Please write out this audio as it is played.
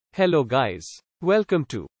Hello guys. Welcome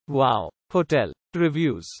to Wow Hotel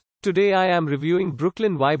Reviews. Today I am reviewing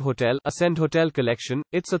Brooklyn Vybe Hotel, Ascend Hotel Collection.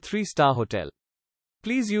 It's a 3-star hotel.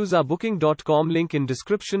 Please use our booking.com link in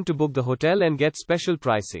description to book the hotel and get special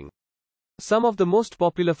pricing. Some of the most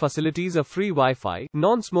popular facilities are free Wi-Fi,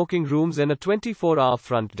 non-smoking rooms and a 24-hour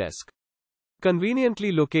front desk.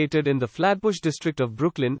 Conveniently located in the Flatbush district of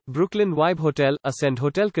Brooklyn, Brooklyn Vybe Hotel, Ascend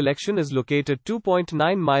Hotel Collection is located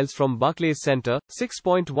 2.9 miles from Barclays Center,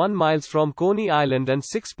 6.1 miles from Coney Island and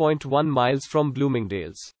 6.1 miles from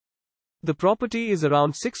Bloomingdales. The property is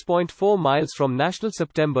around 6.4 miles from National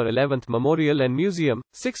September 11th Memorial and Museum,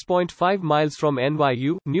 6.5 miles from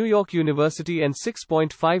NYU, New York University and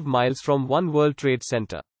 6.5 miles from One World Trade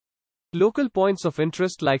Center. Local points of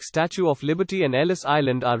interest like Statue of Liberty and Ellis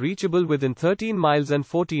Island are reachable within 13 miles and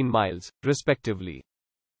 14 miles, respectively.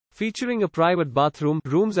 Featuring a private bathroom,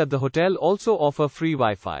 rooms at the hotel also offer free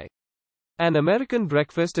Wi-Fi. An American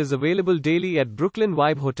breakfast is available daily at Brooklyn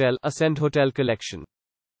Vybe Hotel, Ascend Hotel Collection.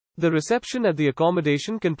 The reception at the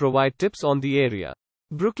accommodation can provide tips on the area.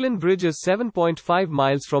 Brooklyn Bridge is 7.5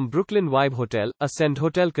 miles from Brooklyn Vybe Hotel, Ascend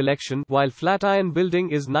Hotel Collection, while Flatiron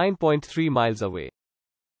Building is 9.3 miles away.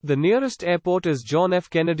 The nearest airport is John F.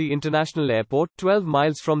 Kennedy International Airport, 12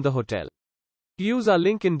 miles from the hotel. Use our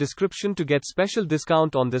link in description to get special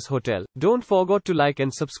discount on this hotel. Don't forget to like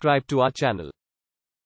and subscribe to our channel.